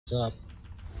up.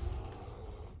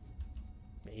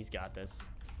 Yeah, he's got this.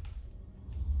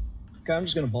 Okay, I'm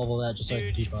just gonna bubble that just so I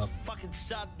can keep up. Fucking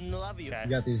sub and love you. Okay. You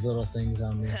got these little things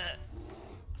on me.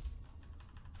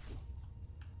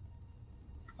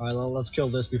 Alright, let's kill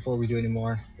this before we do any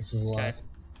more. This is a lot. Okay.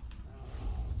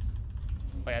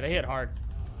 Oh yeah, they hit hard.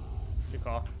 Good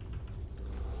call.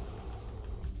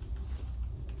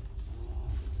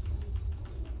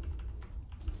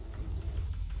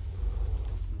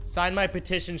 Sign my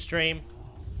petition, stream.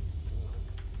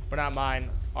 Or not mine,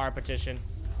 our petition.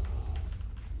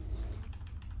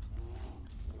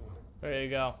 There you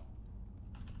go.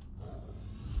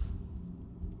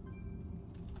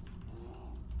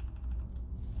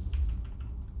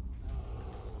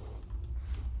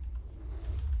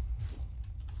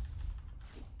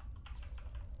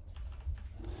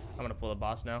 I'm gonna pull the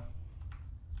boss now.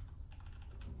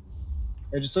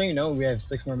 Hey, just so you know, we have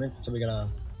 6 more minutes until we gotta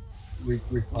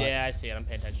repot. Yeah, I see it. I'm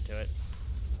paying attention to it.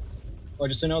 Oh,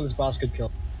 just so you know, this boss could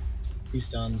kill. He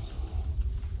stuns.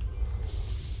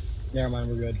 Never mind,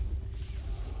 we're good.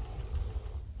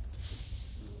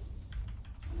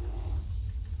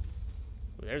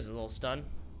 Ooh, there's a little stun.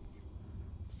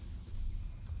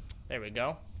 There we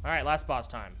go. Alright, last boss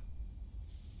time.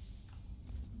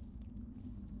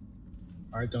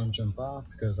 Alright, don't jump off,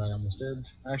 because I almost did.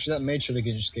 Actually, that mage should have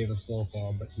just gave us slow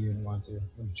fall, but he didn't want to.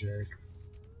 What a jerk.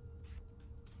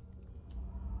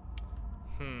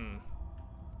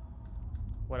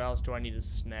 What else do I need to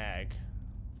snag?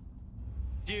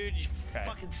 Dude, you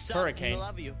fucking suck. Hurricane. I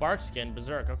love you. Bark skin.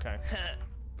 Berserk. Okay.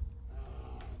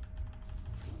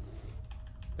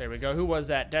 There we go. Who was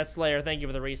that? Death Slayer. Thank you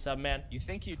for the resub, man. You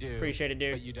think you do. Appreciate it,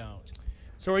 dude. But you don't.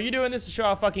 So are you doing this to show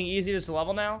how fucking easy it is to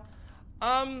level now?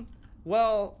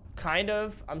 Well, kind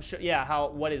of. I'm sure. Yeah,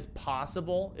 what is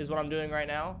possible is what I'm doing right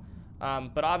now.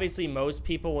 But obviously, most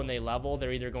people, when they level,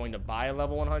 they're either going to buy a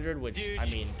level 100, which, Dude, I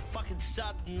mean, fucking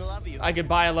sub and love you. I could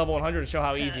buy a level 100 to show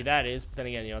how easy that is, but then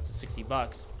again, you know, it's a 60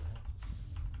 bucks.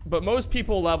 But most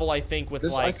people level, I think, with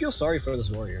I feel sorry for this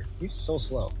warrior. He's so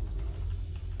slow.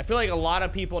 I feel like a lot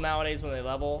of people nowadays, when they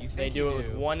level, they do it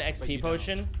with 1 XP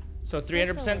potion. So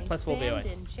 300% plus full BOA.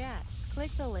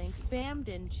 Click the link spammed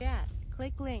in chat.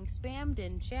 Click link spammed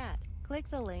in chat. Click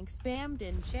the link spammed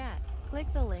in chat. Click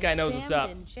the link This guy knows what's up.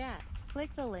 in chat. Click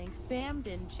the link spammed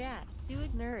in chat. Do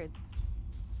it, nerds.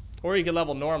 Or you could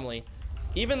level normally.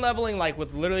 Even leveling like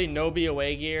with literally no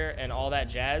BOA gear and all that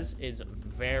jazz is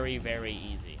very, very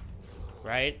easy,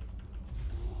 right?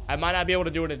 I might not be able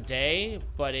to do it in a day,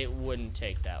 but it wouldn't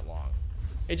take that long.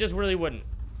 It just really wouldn't.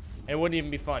 It wouldn't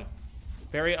even be fun.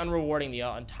 Very unrewarding the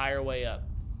entire way up.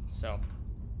 So.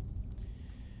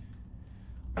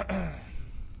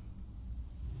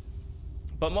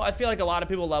 But I feel like a lot of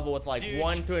people level with like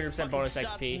 1 300% bonus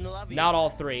XP. Not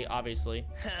all 3, obviously.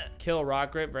 Kill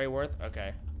rock grip, very worth.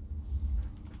 Okay.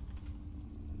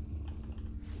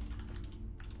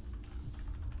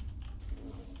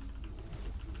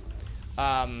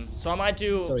 So I might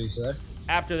do. So you said?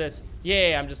 After this.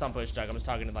 Yeah, I'm just on push duck. I'm just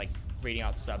talking to like reading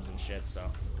out subs and shit.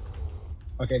 So.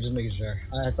 Okay, just making sure.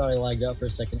 I thought I lagged out for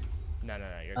a second. No,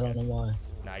 you're good. I don't know why.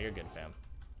 Nah, you're good, fam.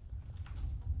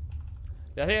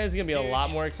 I think this is gonna be a lot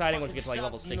more exciting once we get to like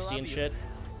level 60 and shit.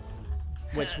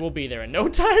 Which will be there in no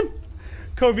time.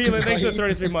 Covalent, thanks for the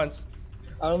 33 months.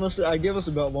 I give us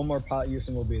about 1 more pot use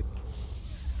and we'll be.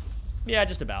 Yeah,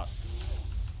 just about.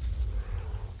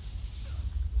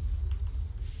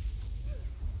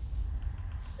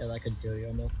 Yeah, that could kill you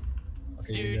almost.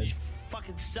 Okay, Dude, you're good. you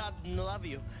fucking sub and love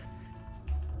you.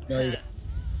 No, you don't.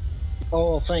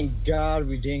 Oh, thank God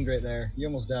we dinged right there. You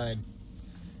almost died.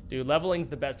 Dude, leveling's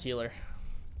the best healer.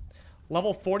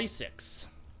 Level 46.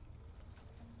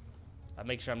 I'll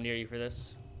make sure I'm near you for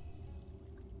this.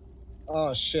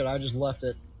 Oh shit, I just left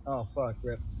it. Oh fuck,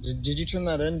 rip. Did you turn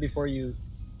that in before you...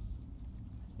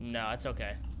 No, it's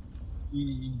okay.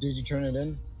 Did you turn it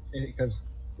in? Because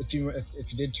if you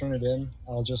did turn it in,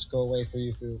 I'll just go away for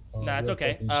you for... No, it's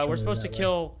okay. We're supposed to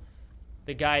kill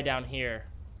the guy down here.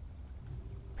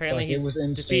 Apparently he's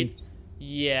defeated.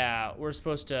 Yeah, we're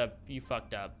supposed to... You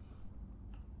fucked up.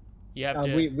 You have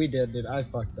to... We did, dude. I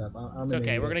fucked up. It's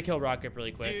okay. We're gonna kill Rock Grip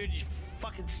really quick. Dude, you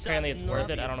fucking sub. Apparently it's worth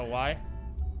it. I don't know why.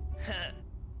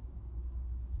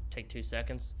 Take 2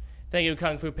 seconds. Thank you,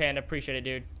 Kung Fu Panda. Appreciate it,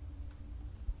 dude.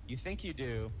 You think you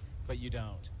do, but you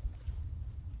don't.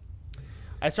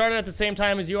 I started at the same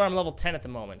time as you are. I'm level 10 at the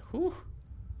moment. Whew.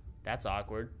 That's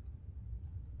awkward.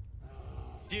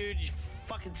 Dude, you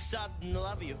fucking sub and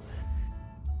love you.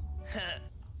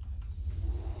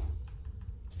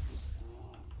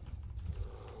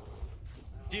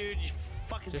 Dude, you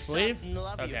fucking Just sub leave? and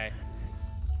love you. Okay.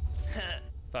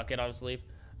 Fuck it, I'll just leave.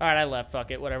 All right, I left.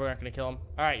 Fuck it. Whatever. We're not gonna kill him.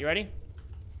 All right, you ready?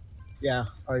 Yeah.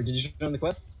 Alright, did you join the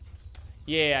quest?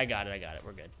 Yeah, I got it. I got it.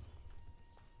 We're good.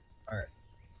 Alright.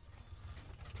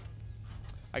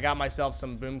 I got myself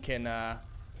some boomkin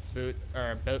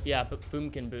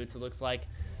boomkin boots. It looks like.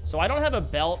 So I don't have a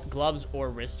belt, gloves, or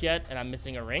wrist yet, and I'm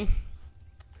missing a ring.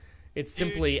 It's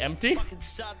simply empty.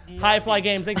 Hi, Fly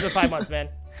Games. Thanks for the 5 months, man.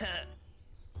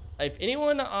 If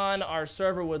anyone on our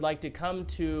server would like to come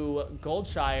to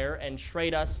Goldshire and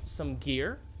trade us some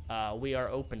gear, we are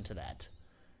open to that.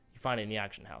 You find it in the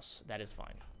auction house. That is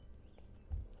fine.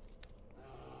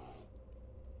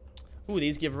 Ooh,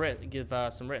 these give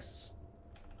some wrists.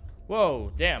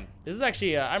 Whoa, damn. This is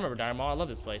actually, I remember Dynamo. I love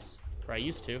this place. Or I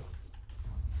used to.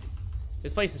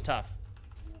 This place is tough.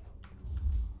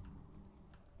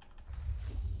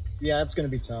 Yeah, it's gonna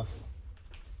be tough.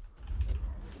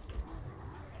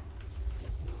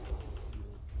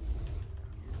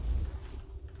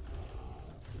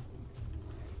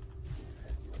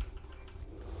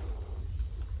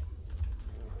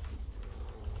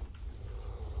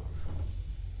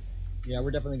 Yeah,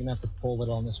 we're definitely gonna have to pull it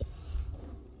on this one.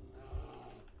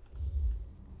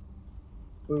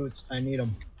 Boots, I need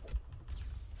them.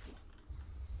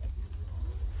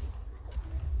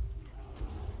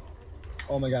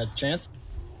 Oh my god, chance?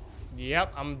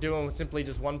 Yep, I'm doing simply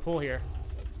just one pull here.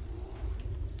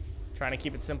 Trying to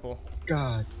keep it simple.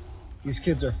 God, these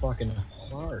kids are fucking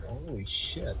hard. Holy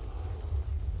shit.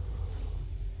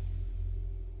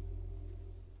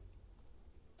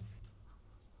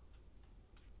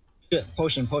 Shit,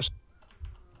 potion.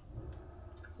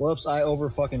 Whoops, I over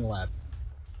fucking lapped.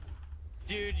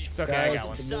 Dude, you It's okay, I got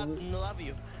one. fucking love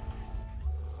you.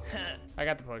 I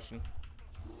got the potion.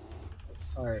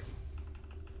 Alright.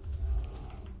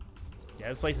 Yeah,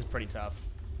 this place is pretty tough.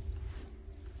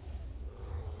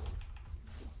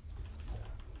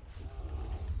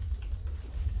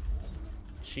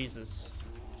 Jesus.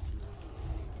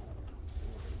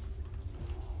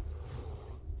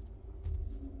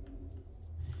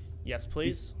 Yes,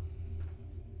 please.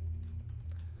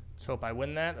 Let's hope I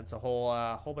win that. That's a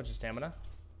whole bunch of stamina.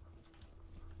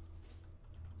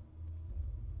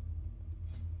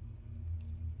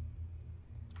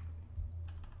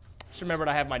 Just remembered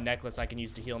I have my necklace I can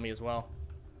use to heal me as well.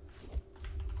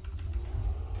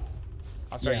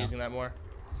 I'll start using that more.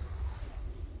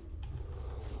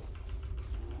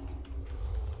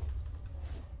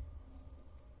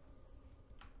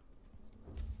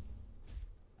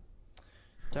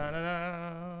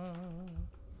 Da-da-da.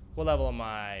 What level am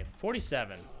I?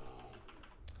 47.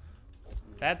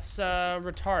 That's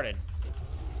retarded.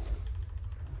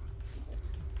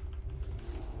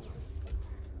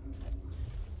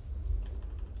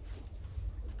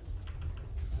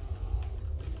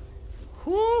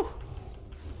 Whew.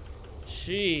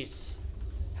 Jeez.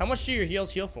 How much do your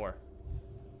heals heal for?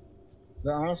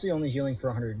 They're honestly only healing for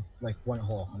 100, like one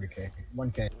whole 100k.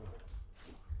 1k.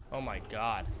 Oh my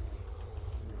god.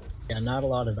 Yeah, not a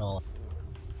lot at all.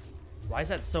 Why is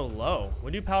that so low?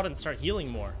 When do paladins start healing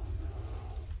more?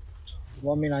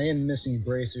 Well, I mean, I am missing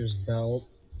bracers, belt,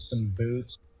 some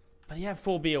boots. But you have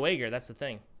full BOA gear, that's the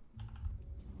thing.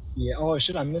 Yeah, oh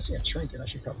shit, I'm missing a trinket. I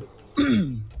should probably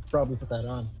probably put that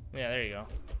on. Yeah, there you go.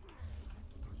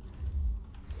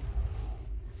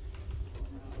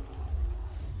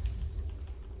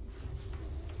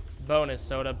 Bonus,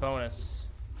 Soda, bonus.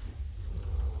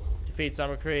 Defeat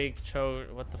Summer Creek,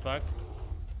 what the fuck?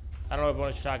 I don't know what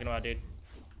bonus you're talking about, dude.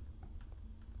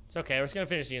 It's okay, we're just gonna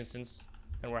finish the instance,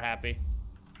 and we're happy.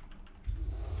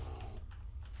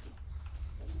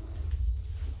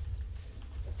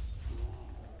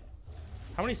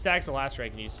 How many stacks of last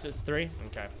rank can you use? Just 3?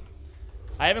 Okay.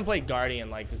 I haven't played Guardian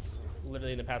like this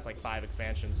literally in the past like 5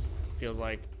 expansions. Feels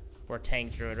like. Or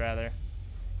Tank Druid rather.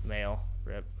 Male.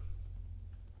 Rip.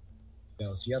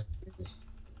 Yes.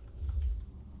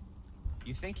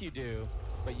 You think you do,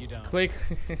 but you don't. Click.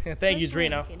 Thank you,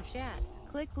 Drino. Link in chat.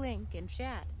 Click link in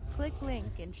chat. Click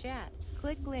link in chat.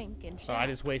 Click link in chat. Oh, I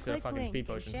just wasted a Click fucking link speed in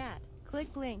potion. chat.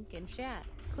 Click link in chat.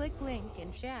 Click link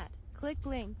in chat. Click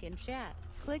link in chat.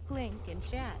 Click link in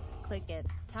chat. Click it.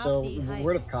 Top So, D hype.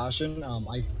 word of caution,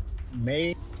 I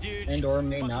may Dude, and or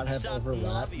may fucking not have suck and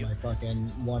overlapped love you. my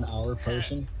fucking 1 hour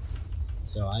potion.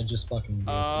 So I just fucking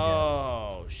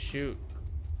Oh, shoot.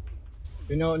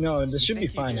 No, this should be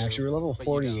think you fine do, actually. We're level but you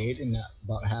 48 in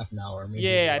about half an hour. Maybe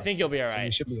Yeah, I less. think you'll be So we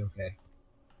alright. should be okay.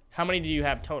 How many do you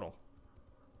have total?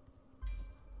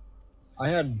 I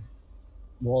had,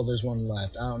 well, there's one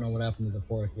left. I don't know what happened to the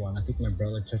 4th one. I think my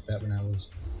brother took that when I was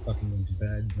fucking into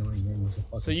bed, knowing he was a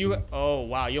fucking So you, thief. oh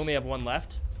wow, you only have 1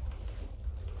 left?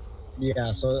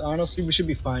 Yeah, so honestly, we should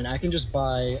be fine. I can just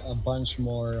buy a bunch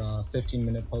more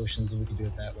 15-minute potions, and we can do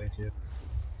it that way too.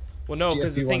 Well, no,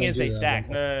 because If the you thing want to is they do that one. stack.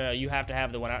 No. You have to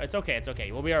have the 1 hour. It's okay. It's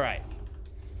okay. We'll be all right.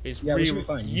 Yeah, we should be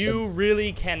fine. You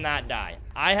really cannot die.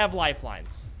 I have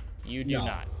lifelines. You do No.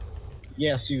 not.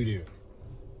 Yes, you do.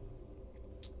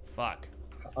 Fuck.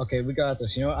 Okay, we got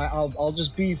this. You know, I'll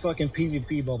just be fucking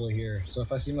PvP bubble here. So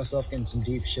if I see myself getting some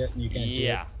deep shit and you can't do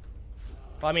Yeah. it.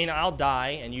 Well, I mean, I'll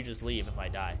die and you just leave if I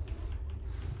die.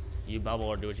 You bubble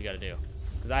or do what you gotta do.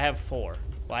 Because I have 4.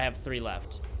 Well, I have 3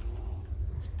 left.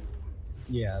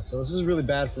 Yeah, so this is really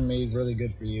bad for me, really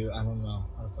good for you. I don't know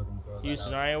how to fucking throw that Use out.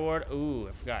 scenario award. Ooh,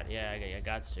 I forgot. Yeah, I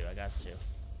got to. I got to.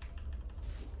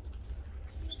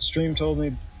 Stream told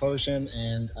me potion,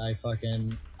 and I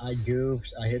goofed.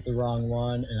 I hit the wrong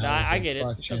one, and Nah, was I like, get it.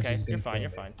 fuck, It's Chance okay. is You're gonna fine. kill You're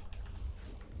me. fine.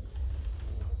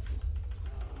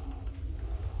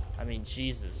 I mean,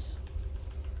 Jesus.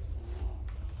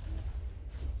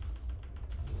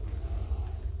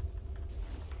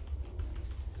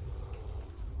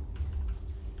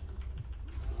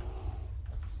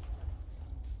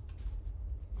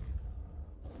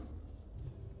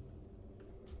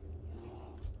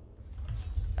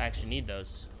 I actually need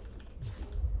those.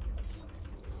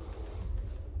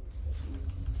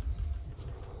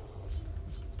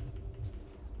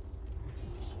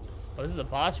 Oh, this is a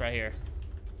boss right here.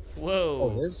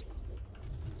 Whoa. Oh, it is?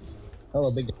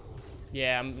 Hello, big guy.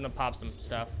 Yeah, I'm gonna pop some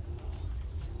stuff.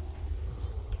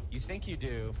 You think you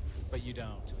do, but you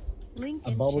don't. Link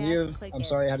I in bubbled chat. you. Click I'm it.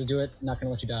 sorry I had to do it. Not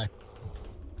gonna let you die.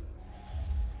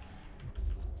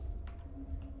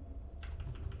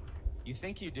 You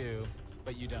think you do,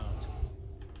 but you don't.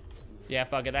 Yeah,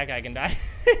 fuck it. That guy can die.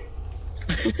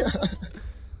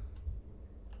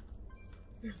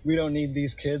 We don't need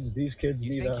these kids. These kids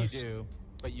You need think us. you do,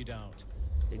 but you don't.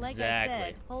 Like I Exactly.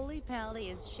 said, holy Pally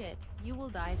is shit. You will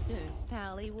die soon.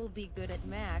 Pally will be good at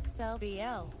max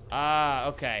LBL. Ah,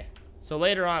 okay. So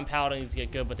later on, paladins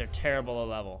get good, but they're terrible at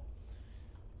level.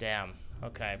 Damn.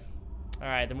 Okay. All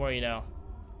right. The more you know.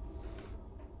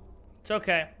 It's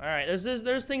okay. All right.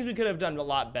 There's things we could have done a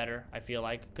lot better. I feel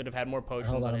like could have had more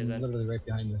potions Hold on on, his I'm end. literally right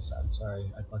behind this. I'm sorry.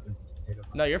 I fucking potato.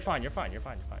 No, you're fine. You're fine. You're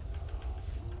fine. You're fine.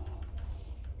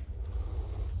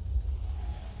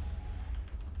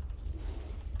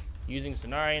 Using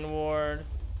Cenarian Ward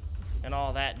and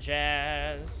all that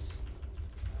jazz.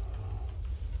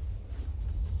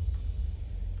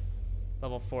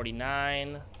 Level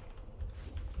 49.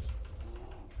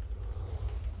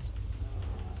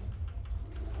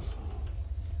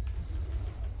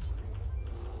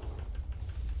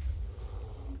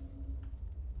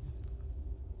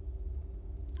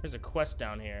 There's a quest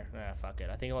down here. Ah, fuck it.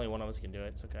 I think only one of us can do it.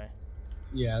 It's okay.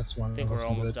 Yeah, that's one. I think of us we're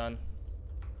can do almost it. done.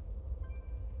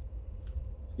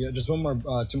 Yeah, just one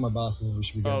more, 2 more bosses, and we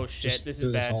should be good. Oh shit, Just this do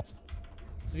is bad. all.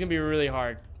 This is gonna be really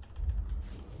hard.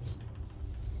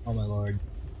 Oh my lord.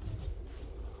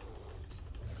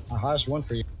 Aha, just one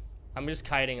for you. I'm just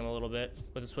kiting him a little bit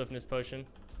with a swiftness potion.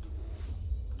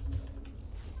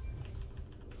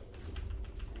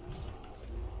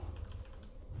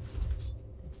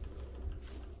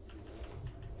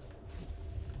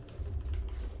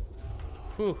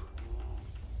 Whew.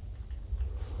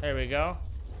 There we go.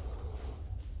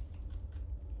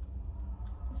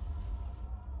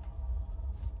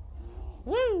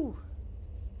 Woo!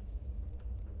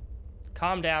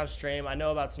 Calm down, stream. I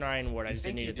know about Cenarian Ward. I You just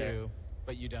didn't think need you it there. do,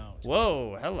 but you don't.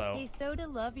 Whoa, hello. Hey Soda,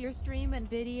 love your stream and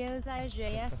videos.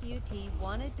 IJSUT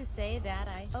wanted to say that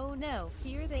oh no,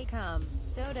 here they come.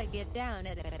 Soda, get down.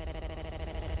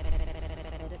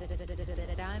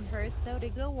 I'm hurt. Soda,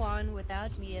 go on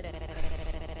without me.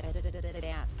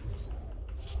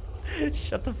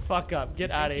 Shut the fuck up. Get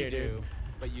You out of think here, you dude. do,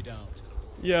 but you don't.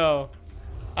 Yo.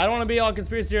 I don't want to be all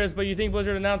conspiracy theorists, but you think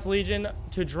Blizzard announced Legion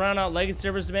to drown out legacy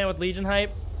servers demand with Legion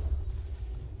hype?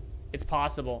 It's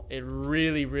possible. It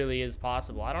really, really is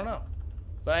possible. I don't know.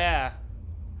 But yeah.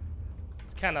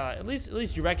 It's kind of, at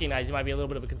least you recognize you might be a little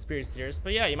bit of a conspiracy theorist.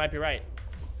 But yeah, you might be right.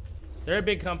 They're a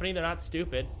big company. They're not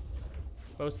stupid.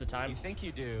 Most of the time. You think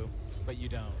you do, but you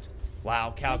don't. Click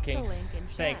Wow, the King. link in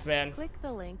chat. Thanks, man. Click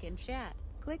the link in chat.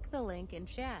 Click the link in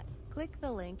chat. Click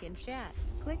the link in chat.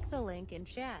 Click the link in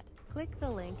chat. Click the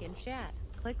link in chat.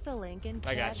 Click the link in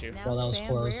chat. I got you. Now Well, that was spam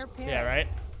close. rare parrot. Yeah, right?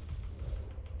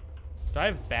 Do I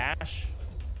have bash?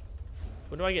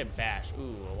 When do I get bash?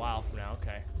 Ooh, a while from now.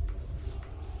 Okay.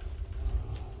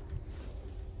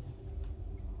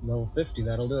 Level 50,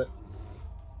 that'll do it.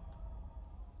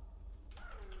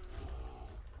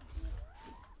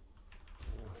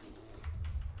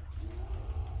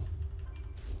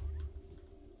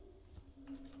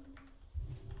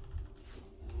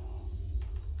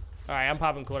 Alright, I'm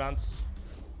popping cooldowns.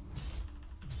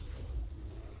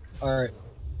 Alright.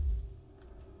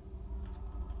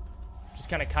 Just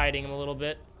kind of kiting him a little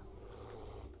bit.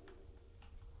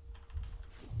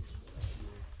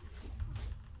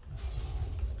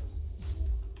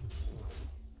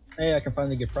 Hey, I can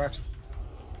finally get procs.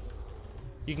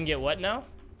 You can get what now?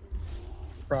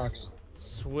 Procs.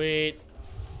 Sweet.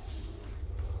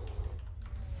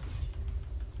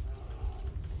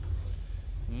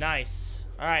 Nice.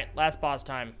 Alright, last boss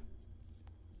time.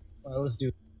 Alright, let's do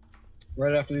it.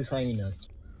 Right after these hyenas.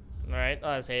 Alright,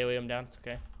 let's AoE him down. It's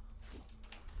okay.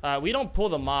 We don't pull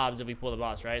the mobs if we pull the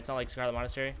boss, right? It's not like Scarlet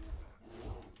Monastery?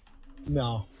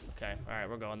 No. Okay, alright,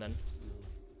 we're going then.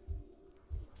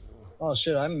 Oh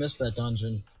shit, I missed that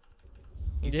dungeon.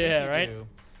 You think Yeah, you right? do,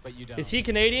 but you don't. Is he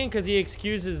Canadian? Because he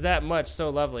excuses that much. So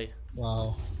lovely.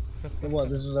 Wow. What,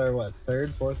 this is our, what,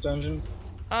 third, fourth dungeon?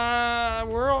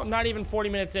 We're not even 40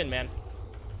 minutes in, man.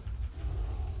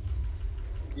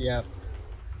 Yep.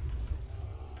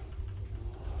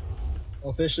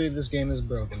 Officially, this game is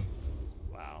broken.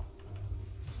 Wow.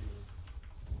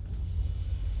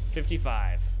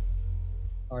 55.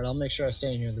 Alright, I'll make sure I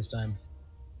stay in here this time.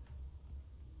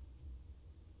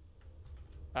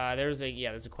 There's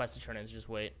a quest to turn in, so just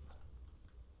wait.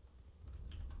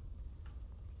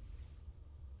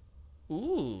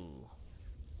 Ooh.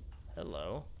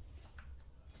 Hello.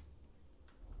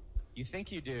 You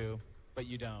think you do, but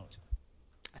you don't.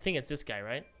 I think it's this guy,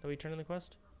 right? That we turn in the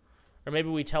quest? Or maybe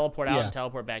we teleport out Yeah. and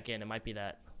teleport back in. It might be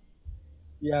that.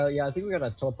 Yeah, I think we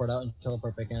gotta teleport out and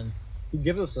teleport back in. He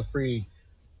gives us a free,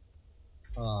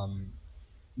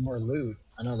 more loot.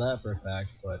 I know that for a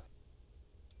fact, but...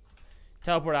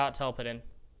 Teleport out, teleport in.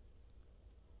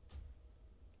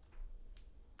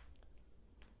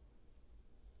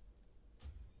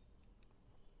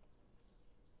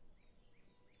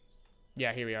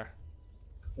 Yeah, here we are.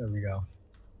 There we go.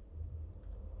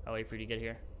 I'll wait for you to get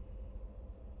here.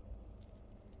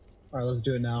 Alright, let's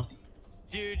do it now.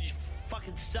 Dude, you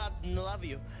fucking suck and I love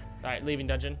you. Alright, leaving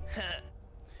dungeon.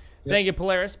 Thank you,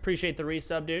 Polaris. Appreciate the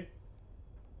resub, dude.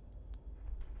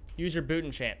 Use your boot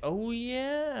enchant. Oh,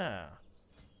 yeah.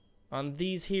 On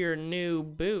these here new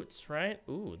boots, right?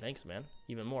 Ooh, thanks, man.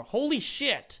 Even more. Holy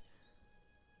shit!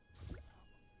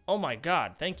 Oh my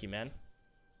god, thank you, man.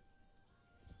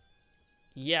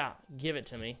 Yeah, give it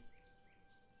to me.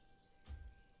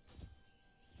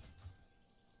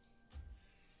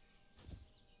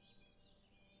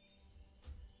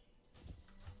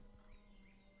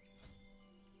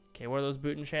 Okay, where are those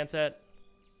boot enchants at?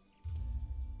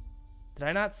 Did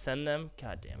I not send them?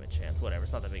 God damn it, Chance. Whatever,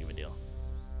 it's not that big of a deal.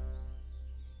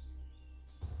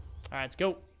 Alright, let's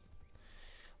go.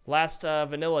 Last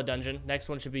vanilla dungeon. Next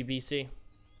one should be BC.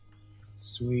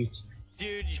 Sweet.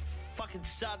 Dude, you fucking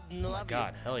suck and I Oh my love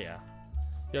god, hell yeah.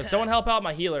 Yo, someone help out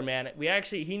my healer, man.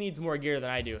 He needs more gear than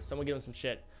I do. Someone give him some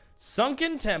shit.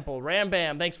 Sunken Temple, Ram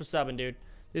Bam. Thanks for subbing, dude.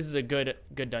 This is a good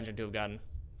dungeon to have gotten.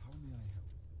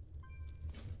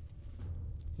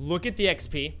 Look at the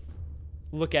XP.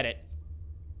 Look at it.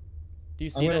 Do you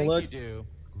see I'm that? gonna look. You do.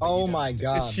 but Oh you don't. my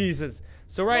god. Jesus.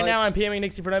 So right What? now I'm PMing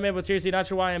Nixie for 9 minutes, but seriously, not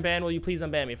sure why I'm banned. Will you please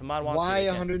unban me? If a mod wants Why to, they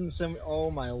can. 170? Oh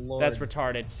my lord. That's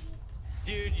retarded.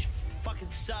 Dude, you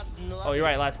fucking suck and I love Oh, you're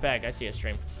right. Last bag. I see it,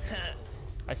 stream.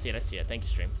 I see it. Thank you,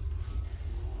 stream.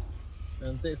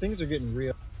 And things are getting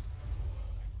real.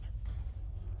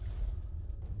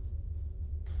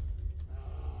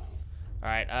 All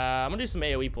right. I'm gonna do some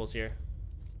AOE pulls here.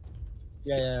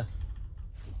 Yeah.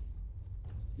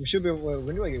 You should be.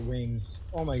 When do I get wings?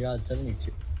 Oh my god,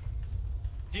 72.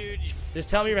 Dude, you Just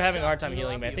tell me you're having a hard time suck and I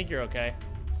healing, love man. I you. think you're okay.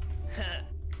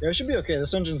 Yeah, it should be okay.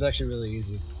 This dungeon's actually really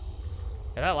easy.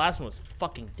 Yeah, that last one was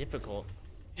fucking difficult.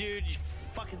 Dude, you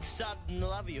fucking suck and I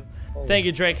love you. Oh, Thank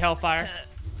you, Drake Hellfire.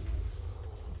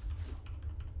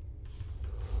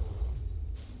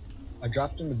 I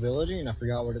dropped an ability and I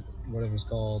forgot what it was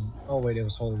called. Oh wait, it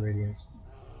was Holy Radiance.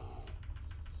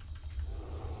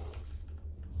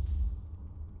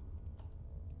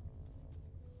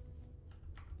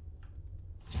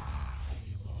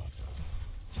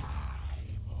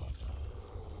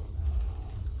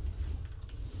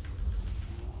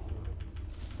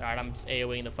 Alright, I'm just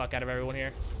AoEing the fuck out of everyone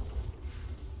here.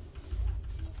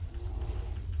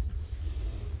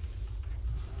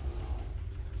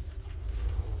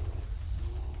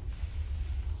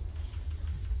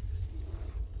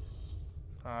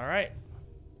 Alright.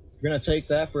 You're gonna take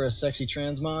that for a sexy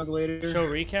transmog Show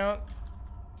recount?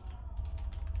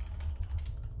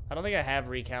 I don't think I have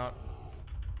recount.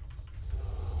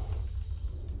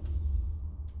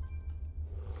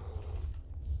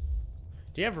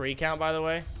 Do you have recount, by the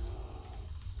way?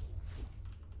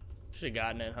 Should have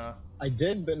gotten it, huh? I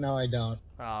did, but now I don't.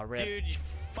 Oh, rip. Dude, you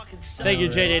fucking suck. Thank you,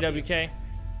 Alright. JJWK.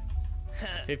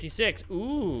 56.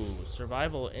 Ooh,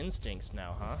 survival instincts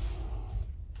now, huh?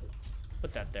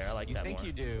 Put that there. I like You that think more.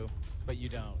 you do, but you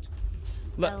don't.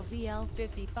 LVL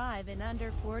 55 in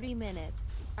under 40 minutes.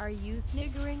 Are you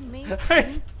sniggering me?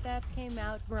 Oops, that came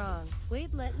out wrong.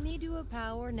 Wait, let me do a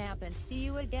power nap and see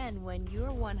you again when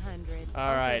you're 100.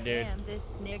 Alright, dude. Damn, this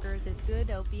sniggers is good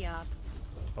opiop.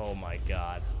 Oh my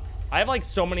god. I have like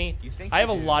so many. You think I have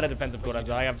a you do, lot of defensive but you codons.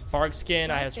 I have bark skin.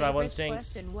 I My have survival favorite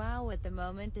instincts. question wow at the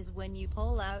moment is when you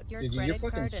pull out your Dude, you're credit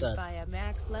fucking card set. and buy a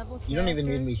max level character. You don't even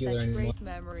need me healer Such anymore. great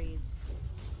memories.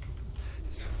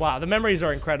 Wow, the memories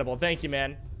are incredible. Thank you,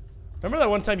 man. Remember that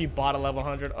one time you bought a level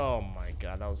 100? Oh my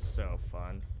god, that was so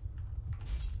fun.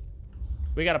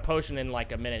 We got a potion in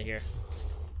like a minute here.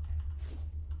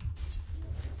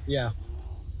 Yeah.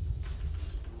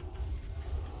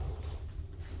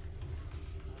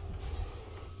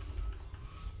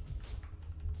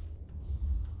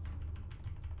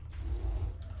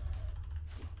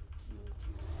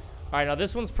 All right, now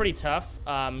this one's pretty tough.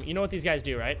 You know what these guys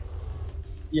do, right?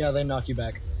 Yeah, they knock you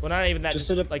back. Well, not even that. Just Just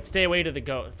sit up- like stay away to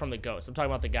the from the ghost. I'm talking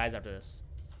about the guys after this.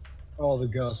 Oh, the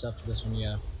ghost after this one,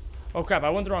 yeah. Oh crap! I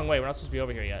went the wrong way. We're not supposed to be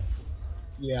over here yet.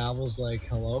 Yeah, I was like,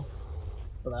 hello?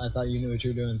 But I thought you knew what you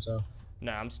were doing, so.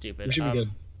 No, I'm stupid. We should be good.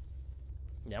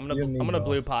 Yeah, I'm You and me, gonna bro.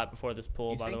 blue pot before this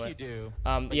pool. You By the think way. you do,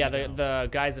 Yeah, you don't. the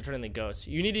guys that turn into ghosts.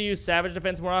 You need to use savage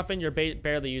defense more often. You're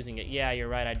barely using it. Yeah, you're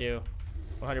right. I do.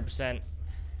 100%.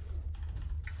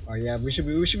 Oh yeah, we should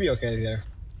be okay there.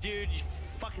 Dude, you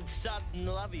fucking suck and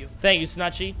I love you. Thank you,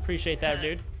 Snatchy. Appreciate that,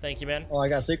 dude. Thank you, man. Oh, I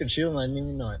got Sacred Shield and I didn't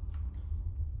even know it.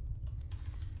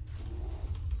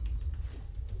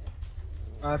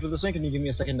 After this thing, can you give me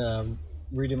a second to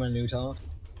redo my new talent?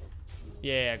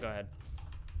 Yeah, go ahead.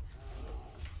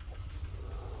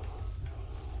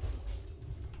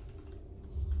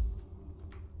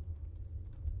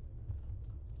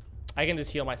 I can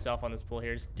just heal myself on this pool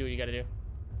here. Just do what you gotta do.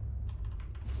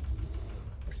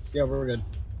 Yeah, we're good.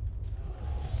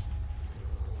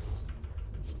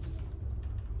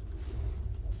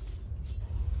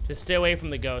 Just stay away from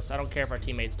the ghosts. I don't care if our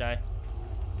teammates die.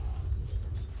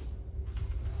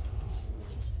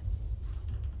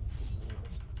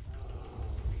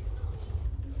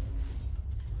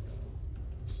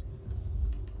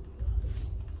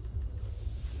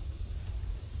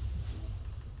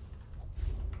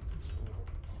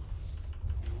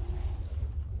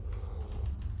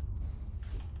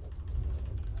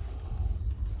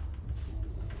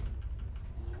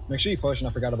 Make sure you potion,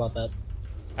 I forgot about that.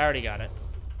 I already got it.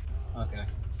 Okay.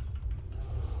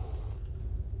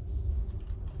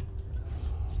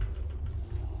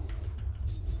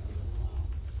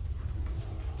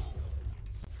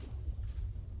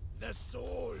 The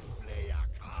Soul Player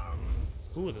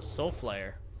comes. Ooh, the Soul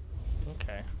Flare.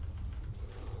 Okay.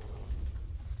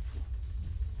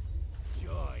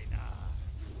 Join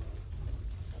us.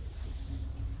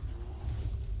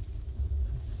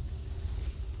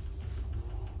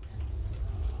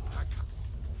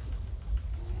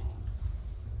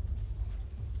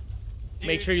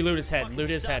 Make Dude, sure you loot his head. fucking Loot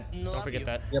his suck head. and Don't love forget you.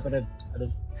 that. Yep, I did.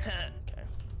 Okay.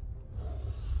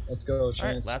 Let's go, All right,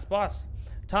 Chance. last boss.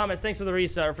 Thomas, thanks for the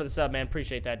resub for the sub, man.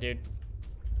 Appreciate that, dude.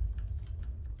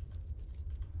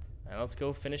 And let's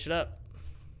go finish it up.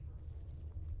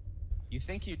 You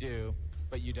think you do,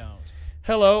 but you don't.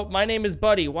 Hello, my name is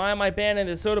Buddy. Why am I banned in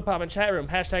the Sodapoppin chat room?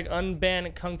 Hashtag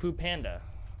unban Kung Fu Panda.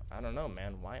 I don't know,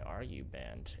 man. Why are you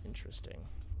banned? Interesting.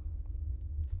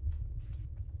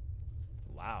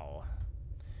 Wow.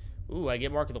 Ooh, I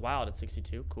get Mark of the Wild at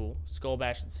 62. Cool. Skull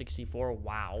Bash at 64.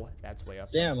 Wow. That's way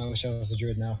up. Damn, I wish I was a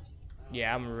druid now.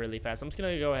 Yeah, I'm really fast. I'm just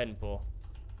going to go ahead and pull.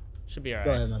 Should be alright.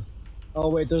 Go ahead, man. Oh,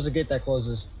 wait, there's a gate that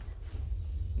closes.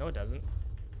 No, it doesn't.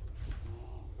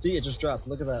 See, it just dropped.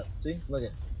 Look at that. See? Look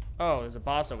at. Oh, there's a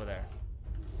boss over there.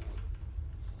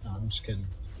 No, I'm just kidding.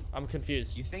 I'm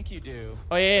confused. You think you do.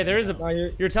 Oh, yeah, there is a... No,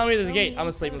 You're telling me there's a Tell gate. me I'm in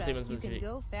asleep. Soda, You can asleep.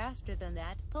 go faster than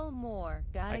that. Pull more.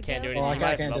 Gotta I can't do go anything. Oh, I You might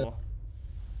have to can't do it. bubble.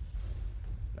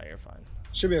 No, you're fine.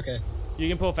 Should be okay. You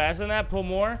can pull faster than that? Pull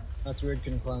more? That's weird,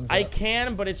 couldn't climb. I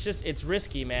can, but it's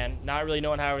risky, man. Not really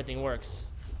knowing how everything works.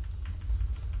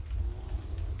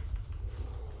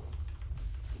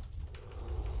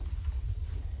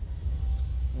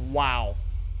 Wow.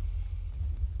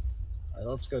 Alright,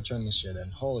 let's go turn this shit in.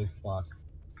 Holy fuck.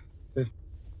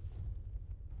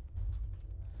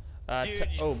 Dude, you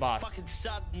oh, boss. fucking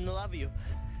suck and I love you.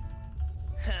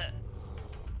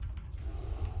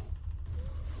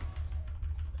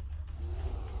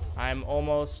 I'm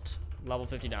almost level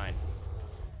 59.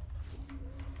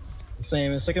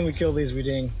 Same. The second we kill these, we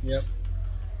ding. Yep.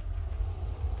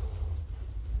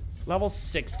 Level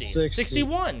 60. 60.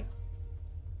 61.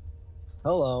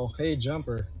 Hello. Hey,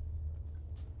 jumper.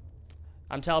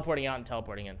 I'm teleporting out and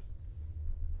teleporting in.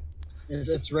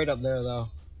 It's right up there, though.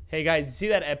 Hey guys, you see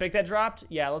that epic that dropped?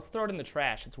 Yeah, let's throw it in the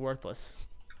trash. It's worthless.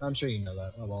 I'm sure you know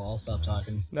that. Oh, well, I'll stop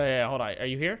talking. No, yeah, hold on. Are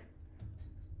you here?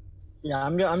 Yeah,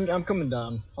 I'm coming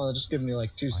down. Oh, just give me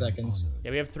like 2 seconds.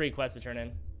 Yeah, we have 3 quests to turn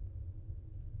in.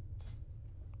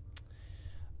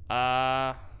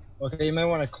 Okay, you might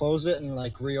want to close it and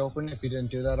like reopen it if you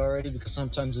didn't do that already, because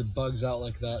sometimes it bugs out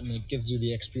like that and it gives you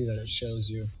the XP that it shows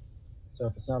you. So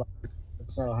if it's not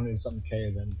 100 something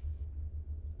K, then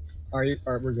alright,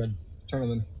 we're good. Turn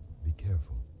them in. Be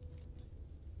careful.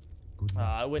 Good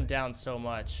luck. It went down so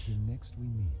much. Till next we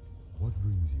meet. What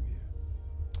brings you here?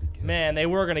 Be careful. Man, they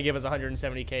were gonna give us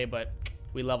 170k, but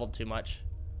we leveled too much.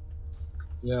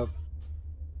 Yep. All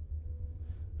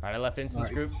right, I left instance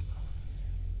Alright. group.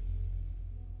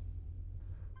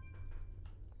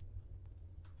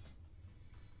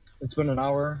 It's been an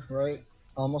hour, right?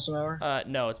 Almost an hour?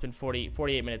 No, it's been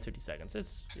 48 minutes, 50 seconds.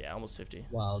 It's, yeah, almost 50.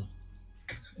 Wow.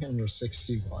 And we're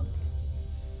 61.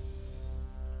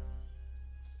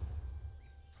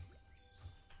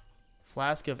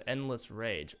 Flask of Endless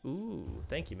Rage. Ooh,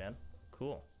 thank you, man.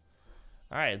 Cool.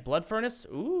 All right, Blood Furnace.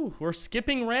 Ooh, we're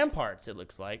skipping Ramparts, it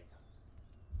looks like.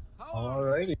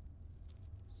 Alrighty.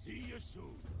 See you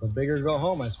soon. The bigger go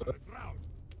home, I suppose.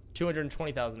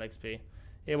 220,000 XP.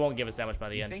 It won't give us that much by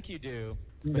the You end. think you do?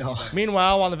 No.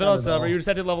 Meanwhile, on the vanilla Not at server, all. you just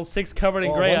had to level 6 covered in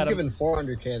Well, gray one's items. given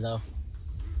 400k though.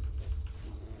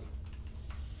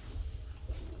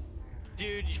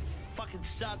 Dude, you fucking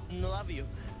suck and I love you.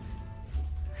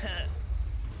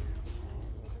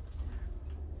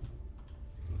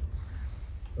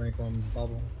 Rank 1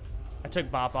 bubble. I took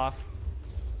Bop off.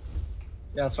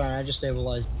 Yeah, it's fine. I just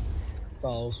stabilized. That's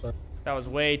all it was for. That was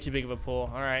way too big of a pull.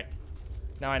 All right.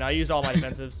 Now I know. I used all my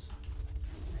defensives.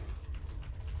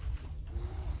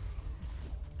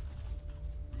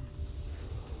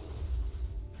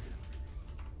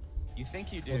 You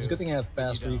think you do? Well, it's a good thing I have but you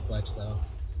fast don't. reflex though.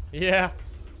 Yeah.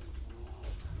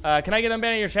 Can I get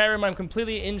unbanned in your chat room? I'm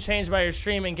completely unchanged by your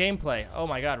stream and gameplay. Oh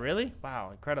my god, really? Wow,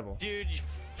 incredible. Dude, you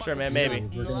Sure, fucking man, suck maybe.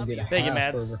 and We're I gonna love get a you. Thank you,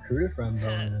 half Mads. for recruiter friend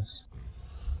bonus.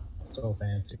 So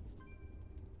fancy.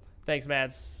 Thanks,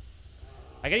 Mads.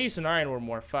 I gotta use Cenarian Word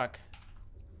more. Fuck.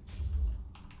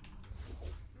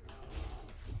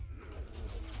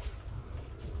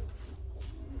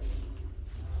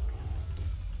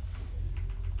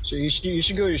 So you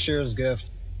should go to Shira's gift.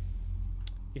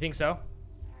 You think so?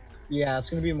 Yeah, it's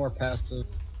gonna be more passive.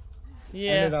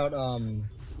 Yeah. And it out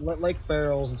like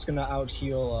barrels, it's gonna out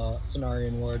heal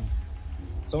Cenarian Ward.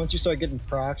 So once you start getting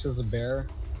procs as a bear,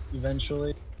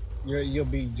 eventually, you'll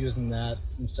be using that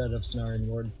instead of Cenarian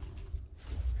Ward.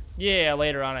 Yeah,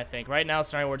 later on, I think. Right now,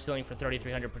 Cenarian Word's healing for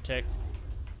 3,300 per tick.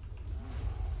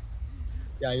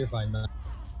 Yeah, you're fine, man.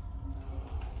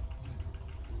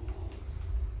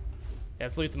 Yeah,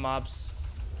 let's loot the mobs.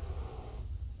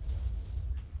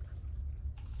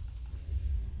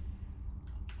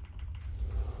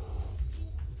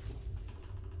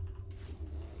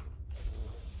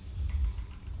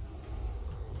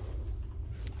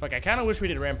 Fuck, I kind of wish we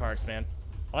did Ramparts, man.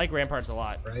 I like Ramparts a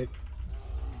lot. Right?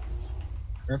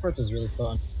 Ramparts is really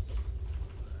fun.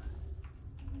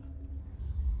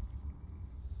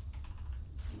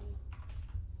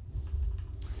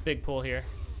 Big pull here.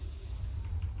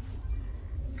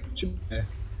 Should be okay.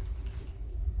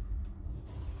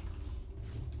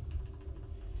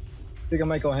 I think I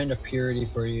might go into Purity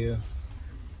for you.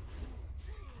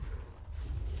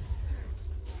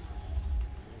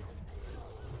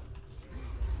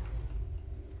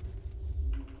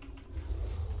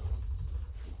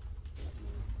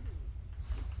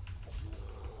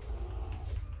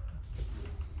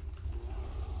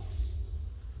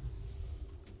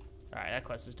 Alright, that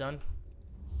quest is done.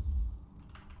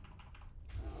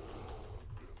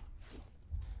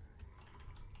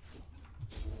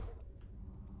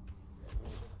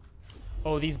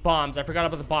 Oh, these bombs. I forgot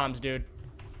about the bombs, dude.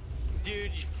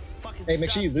 Dude, you fucking Hey, make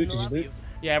suck sure you loot. and I Did you love loot? you.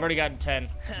 Yeah, I've already gotten 10.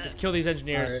 Just kill these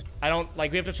engineers. Alright. I don't,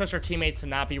 like, we have to trust our teammates to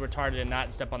not be retarded and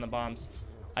not step on the bombs.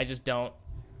 I just don't.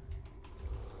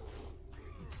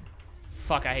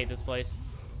 Fuck, I hate this place.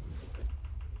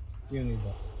 You need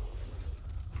that.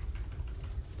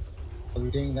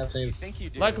 Looting, that's You a think you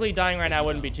do? Luckily, dying right now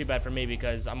wouldn't be too bad for me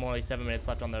because I'm only 7 minutes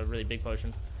left on the really big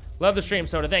potion. Love the stream,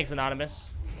 Soda. Thanks, Anonymous.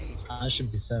 I should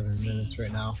be 7 minutes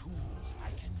right now. Tools I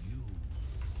can use.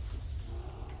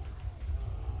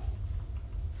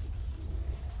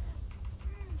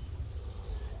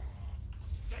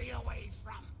 Stay away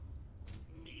from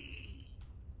me.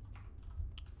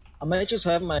 I might just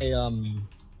have my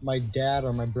my dad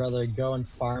or my brother go and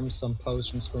farm some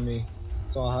potions for me,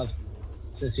 so I'll have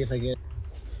to see if I get.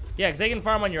 Yeah, because they can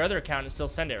farm on your other account and still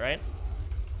send it, right?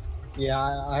 Yeah,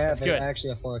 I have. That's good. I actually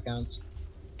have 4 accounts.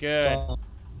 Good.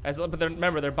 So, But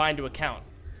remember, they're bind to account,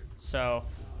 so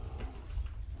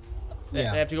they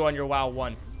yeah. have to go on your WoW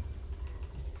 1.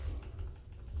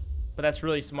 But that's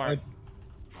really smart.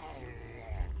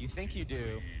 You think you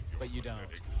do, but you don't.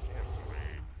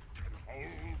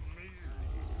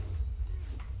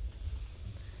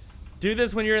 Do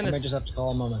this when you're in I the might just have to call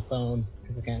him on my phone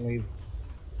because I can't leave.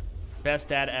 best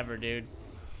dad ever, dude.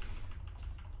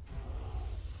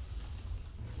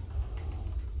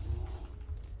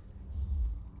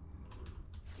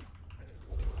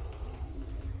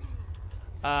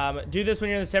 Do this when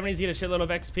you're in the 70s, get a shitload of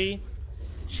XP.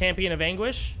 Champion of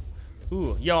Anguish.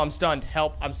 Ooh, yo, I'm stunned.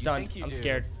 Help, I'm stunned. I'm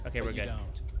scared. Okay, we're good.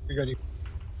 You're good.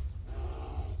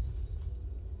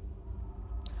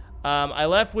 I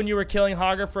left when you were killing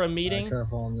Hogger for a meeting.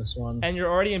 Careful on this one. And you're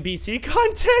already in BC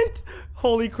content?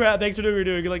 Holy crap, thanks for doing what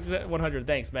you're doing. Good luck to 100.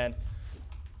 Thanks, man.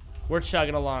 We're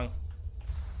chugging along.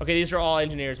 Okay, these are all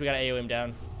engineers. We gotta AO him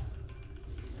down.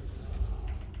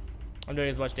 I'm doing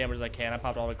as much damage as I can. I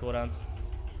popped all the cooldowns.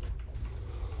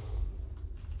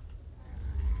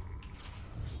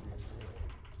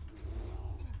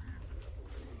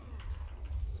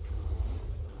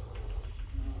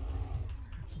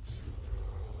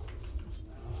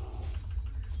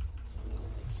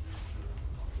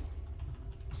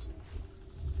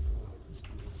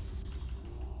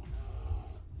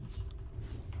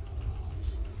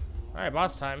 Alright,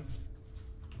 boss time.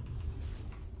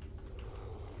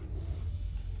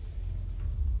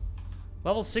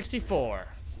 Level 64.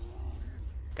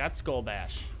 Got Skull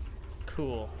Bash.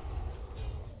 Cool.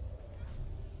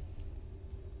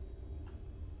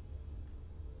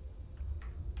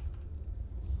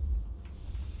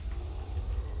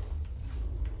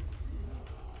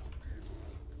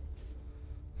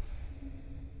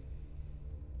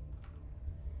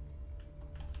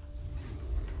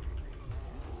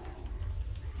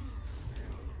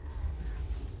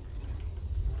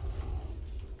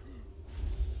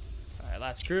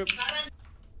 Last group.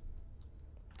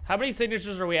 How many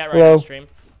signatures are we at right now, stream?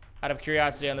 Out of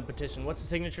curiosity on the petition. What's the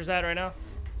signatures at right now?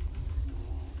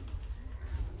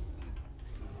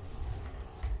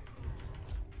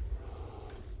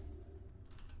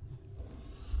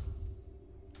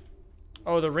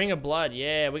 Oh, the Ring of Blood.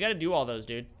 Yeah, we gotta do all those,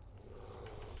 dude.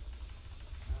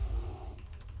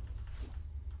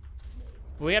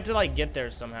 We have to, like, get there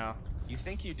somehow. You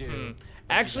think you do.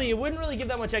 Actually, it wouldn't really give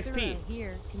that much XP. Sarah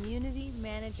here, community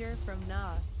manager from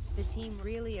NOS. The team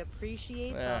really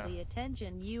appreciates all the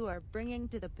attention you are bringing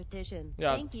to the petition.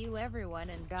 Yeah. Thank you, everyone,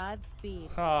 and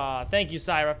Godspeed. Aw, thank you,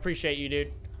 Syra. Appreciate you,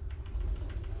 dude.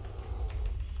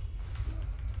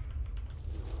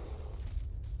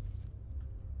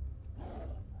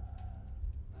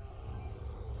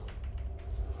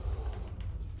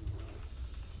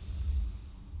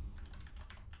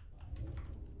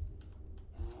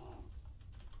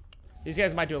 These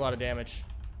guys might do a lot of damage.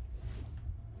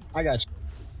 I got you.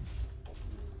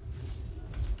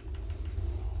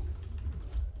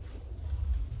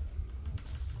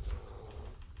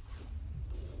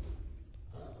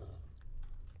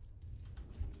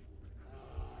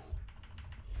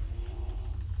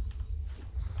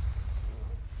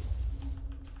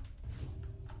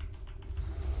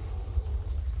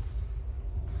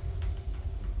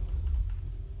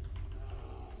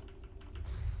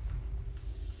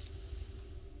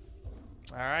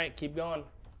 All right, keep going.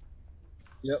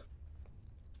 Yep.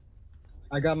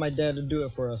 I got my dad to do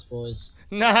it for us, boys.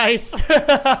 Nice.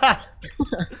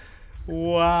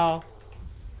 Wow.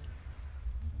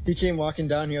 He came walking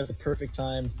down here at the perfect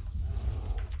time.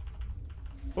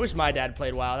 I wish my dad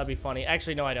played WoW. That'd be funny.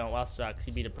 Actually, no, I don't. WoW sucks.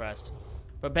 He'd be depressed.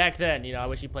 But back then, you know, I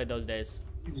wish he played those days.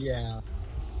 Yeah.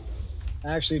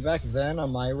 Actually, back then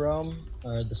on my realm,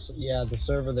 or the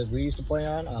server that we used to play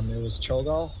on, it was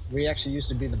Cho'Gall. We actually used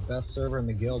to be the best server in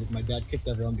the guild. My dad kicked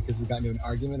everyone because we got into an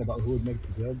argument about who would make the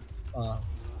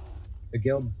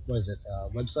guild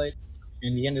website,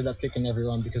 and he ended up kicking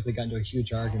everyone because they got into a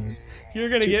huge argument.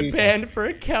 You're gonna get banned for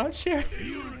account share.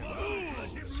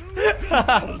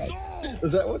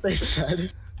 Is that what they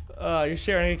said? You're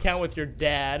sharing an account with your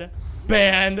dad.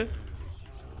 Banned.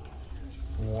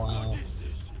 Wow.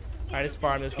 Alright, let's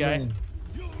farm this guy.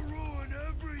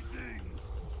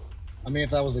 I mean,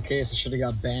 if that was the case, I should have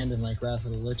got banned in like Wrath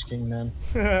of the Lich King then.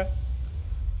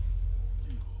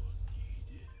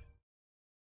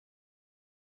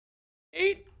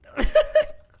 Eight. Oh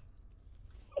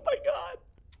my god.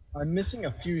 I'm missing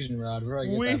a fusion rod. Where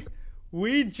do I get that?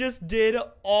 We just did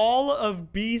all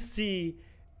of BC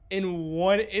in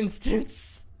one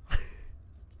instance.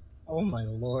 Oh my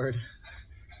lord.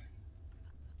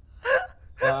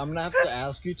 I'm gonna have to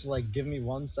ask you to like give me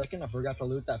 1 second. I forgot to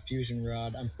loot that fusion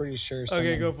rod. I'm pretty sure someone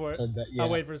Okay, go for it. said that. Yeah. I'll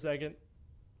wait for a second.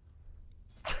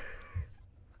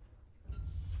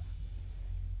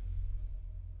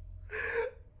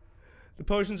 The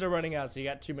potions are running out, so you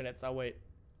got 2 minutes. I'll wait.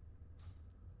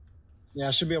 Yeah,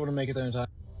 I should be able to make it there in time.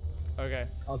 Okay.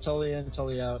 I'll tell you in,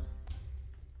 tell you out.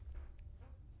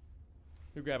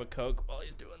 You grab a Coke while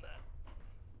he's doing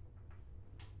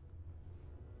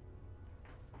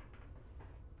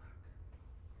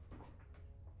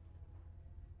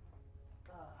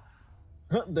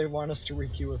that. They want us to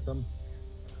requeue with them.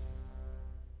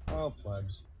 Oh,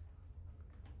 plebs.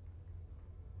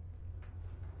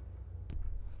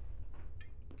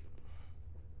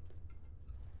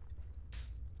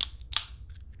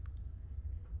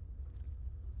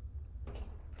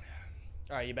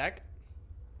 Alright, you back?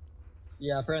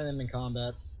 Yeah, apparently I'm in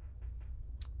combat.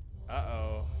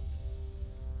 Uh-oh.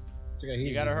 It's okay,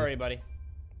 You gotta hurry, buddy.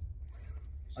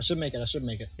 I should make it, I should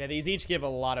make it. Yeah, these each give a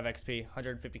lot of XP.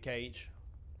 150k each.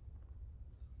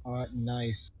 Alright,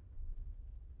 nice.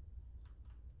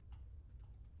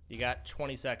 You got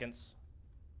 20 seconds.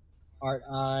 Alright,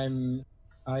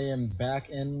 I am back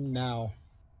in now.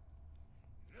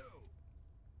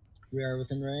 We are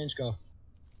within range, go.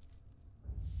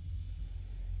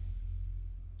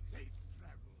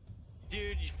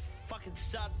 Dude, you fucking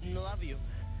suck and I love you.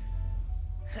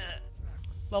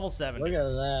 Level 70. Look at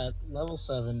that. Level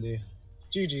 70.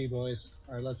 GG, boys.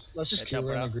 Alright, let's just Yeah, queue in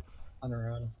teleport a group on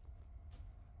our own.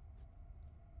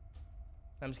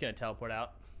 I'm just gonna teleport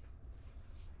out.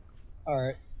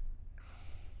 Alright.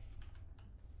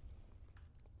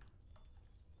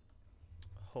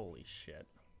 Holy shit.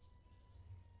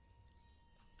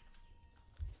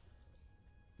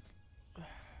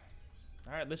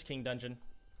 Alright, Lich King dungeon.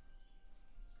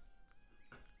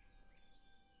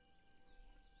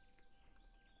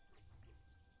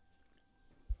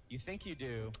 You think you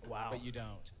do, Wow. but you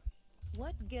don't.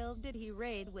 What guild did he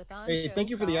raid with on Hey, show thank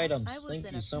you for the call? items. I was Thank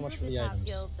in you a so much few for of the top items.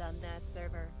 guilds on that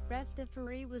server.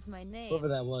 Restafari was my name. Whoever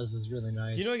that was is really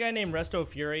nice. Do you know a guy named Resto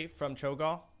Fury from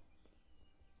Cho'Gall?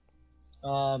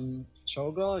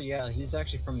 Cho'Gall? Yeah, he's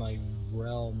actually from my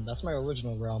realm. That's my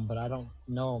original realm, but I don't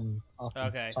know him off the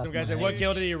Okay, top some of guy my said, head. what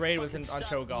guild did he raid with Fucking on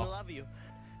suck and I Cho'Gall? love you.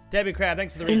 Debbie Crab,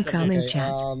 thanks for the resub, Incoming dude.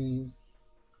 chat.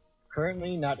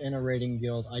 Currently not in a raiding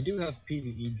guild. I do have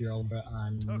PvE guild, but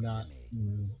I'm not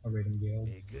in a raiding guild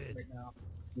right now.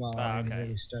 Well, I'm okay.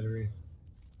 really stuttery.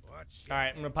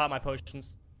 Alright, I'm gonna pop my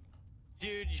potions.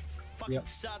 Dude, you fucking Yep.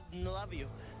 suck and I love you.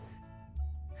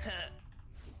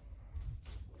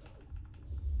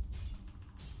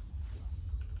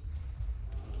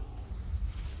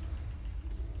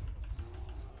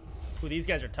 Ooh, these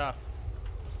guys are tough.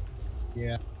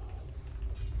 Yeah.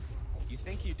 You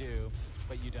think you do,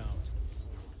 but you don't.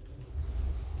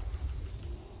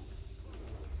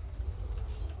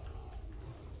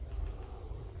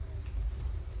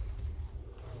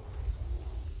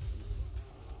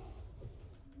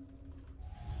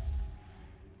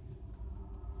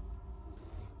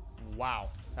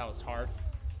 Wow, that was hard.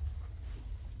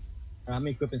 I'm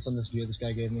equipping some of this gear this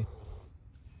guy gave me.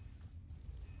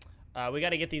 We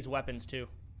gotta get these weapons too.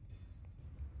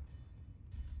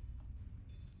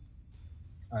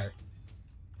 Alright.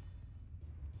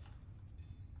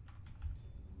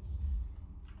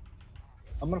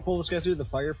 I'm gonna pull this guy through the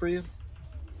fire for you.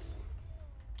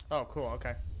 Oh, cool,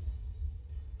 okay.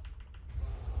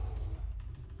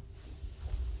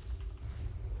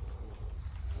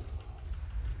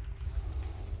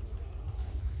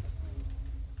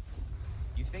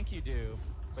 You think you do,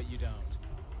 but you don't.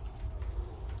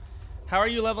 How are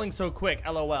you leveling so quick?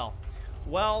 LOL.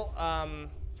 Well,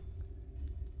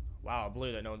 wow, a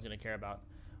blue that no one's gonna care about.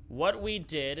 What we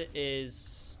did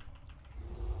is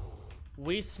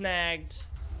we snagged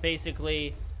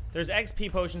basically. There's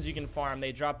XP potions you can farm.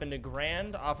 They drop into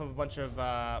Grand off of a bunch of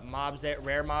mobs,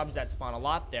 rare mobs that spawn a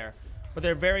lot there, but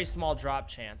they're very small drop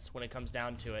chance when it comes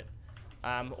down to it.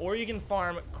 Or you can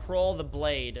farm Kroll the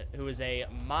Blade, who is a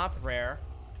mop rare.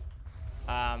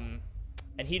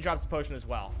 And he drops a potion as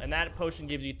well. And that potion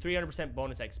gives you 300%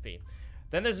 bonus XP.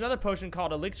 Then there's another potion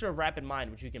called Elixir of Rapid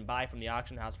Mind, which you can buy from the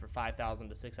auction house for 5,000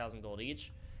 to 6,000 gold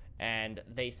each. And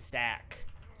they stack.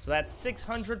 So that's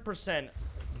 600%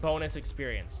 bonus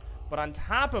experience. But on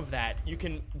top of that, you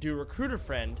can do Recruiter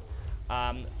Friend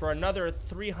for another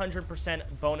 300%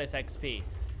 bonus XP.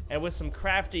 And with some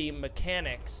crafty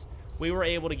mechanics, we were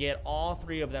able to get all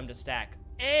three of them to stack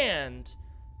and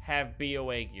have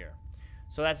BOA gear.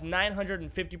 So that's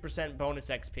 950% bonus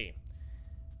XP,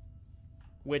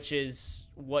 which is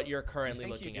what you're currently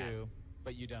looking at. You do,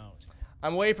 but you don't.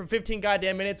 I'm away from 15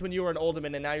 goddamn minutes when you were an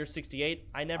Alderman, and now you're 68.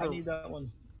 I need that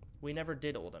one. We never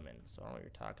did Alderman, so I don't know what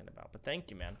you're talking about. But thank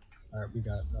you, man. All right, we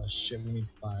got. Oh shit, we need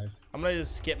 5. I'm gonna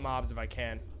just skip mobs if I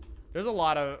can. There's a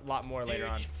lot more later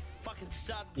on. You fucking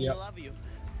suck. Yep. I love you.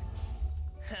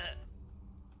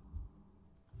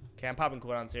 Okay, I'm popping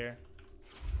cooldowns here.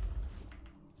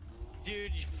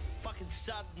 Dude, you fucking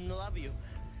suck. I love you.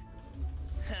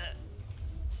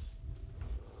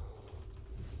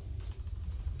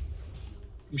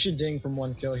 We should ding from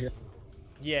 1 kill here.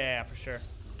 Yeah, for sure.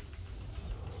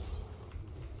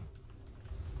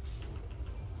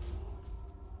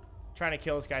 Trying to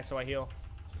kill this guy so I heal.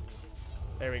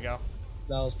 There we go.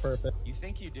 That was perfect. You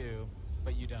think you do,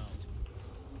 but you don't.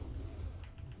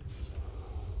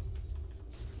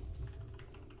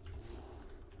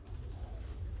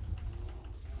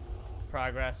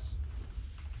 Progress.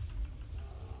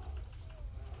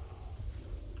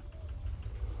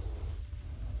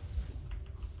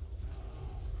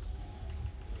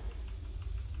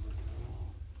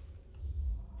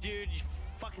 Dude, you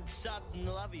fucking suck. I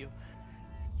love you.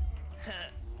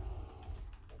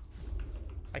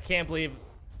 I can't believe...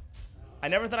 I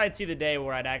never thought I'd see the day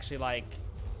where I'd actually, like,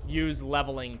 use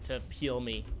leveling to heal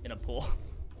me in a pool.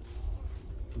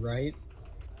 Right?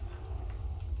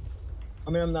 I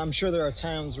mean, I'm sure there are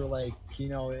times where, like, you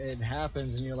know, it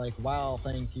happens and you're like, wow,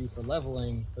 thank you for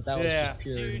leveling, but that was just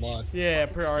pure Dude, luck. Yeah,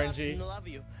 fucking pure suck, RNG. I love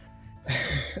you.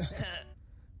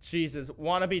 Jesus.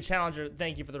 Wannabe Challenger,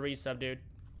 thank you for the resub, dude.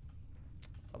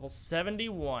 Level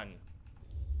 71.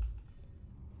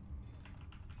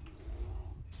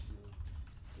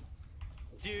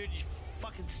 Dude, you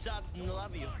fucking suck. I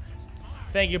love you.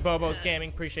 Thank you, Bobo's Gaming.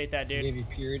 Appreciate that, dude. Gave you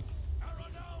period.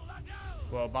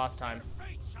 Whoa, boss time.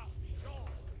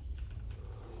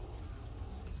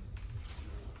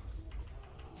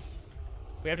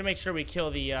 We have to make sure we kill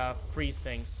the freeze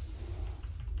things.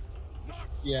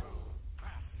 Yeah.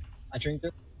 I drinked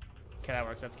it. Okay, that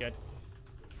works. That's good.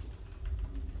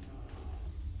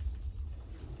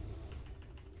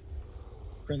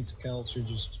 Prince Kel should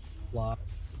just flop.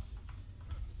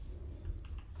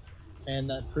 And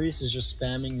that priest is just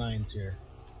spamming mines here.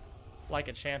 Like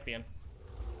a champion.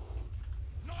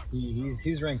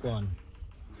 He's rank 1.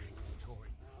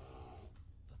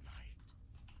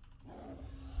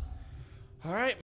 All right.